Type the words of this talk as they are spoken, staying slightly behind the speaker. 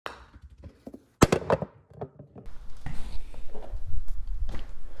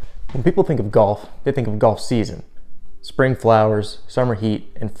When people think of golf, they think of golf season. Spring flowers, summer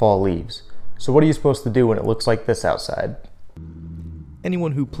heat, and fall leaves. So what are you supposed to do when it looks like this outside?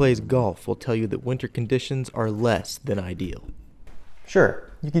 Anyone who plays golf will tell you that winter conditions are less than ideal.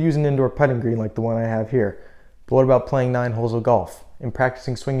 Sure, you could use an indoor putting green like the one I have here, but what about playing 9 holes of golf and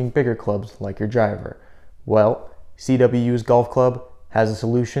practicing swinging bigger clubs like your driver? Well, CWU's Golf Club has a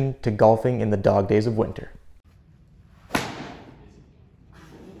solution to golfing in the dog days of winter.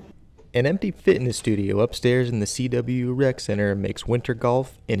 An empty fitness studio upstairs in the CWU Rec Center makes winter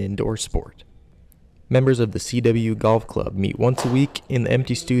golf an indoor sport. Members of the CWU Golf Club meet once a week in the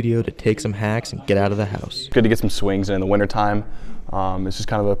empty studio to take some hacks and get out of the house. Good to get some swings in the wintertime. It's just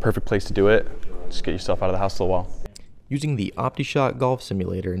kind of a perfect place to do it. Just get yourself out of the house a little while. Using the OptiShot golf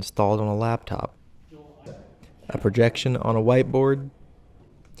simulator installed on a laptop, a projection on a whiteboard,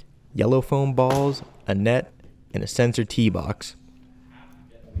 yellow foam balls, a net, and a sensor tee box,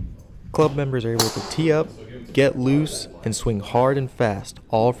 club members are able to tee up, get loose, and swing hard and fast,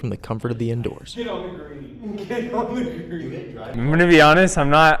 all from the comfort of the indoors. Get on the green. Get on the green. I'm gonna be honest. I'm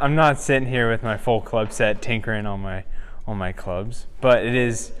not sitting here with my full club set tinkering on my clubs, but it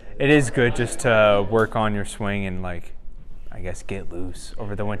is good just to work on your swing and, like, I guess, get loose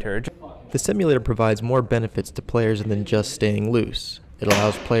over the winter. The simulator provides more benefits to players than just staying loose. It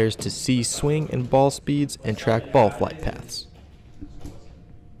allows players to see swing and ball speeds and track ball flight paths.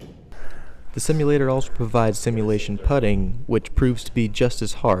 The simulator also provides simulation putting, which proves to be just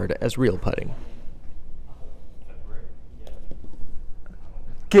as hard as real putting.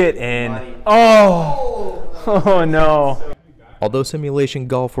 Get in. Oh no. Although simulation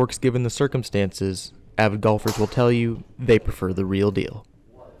golf works given the circumstances, avid golfers will tell you they prefer the real deal.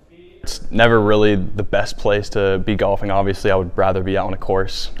 It's never really the best place to be golfing. Obviously, I would rather be out on a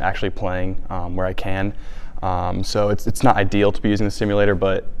course, actually playing where I can. So it's not ideal to be using the simulator,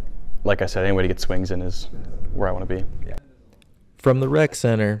 but like I said, any way to get swings in is where I want to be. From the Rec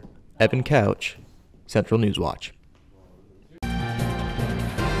Center, Evan Couch, Central News Watch.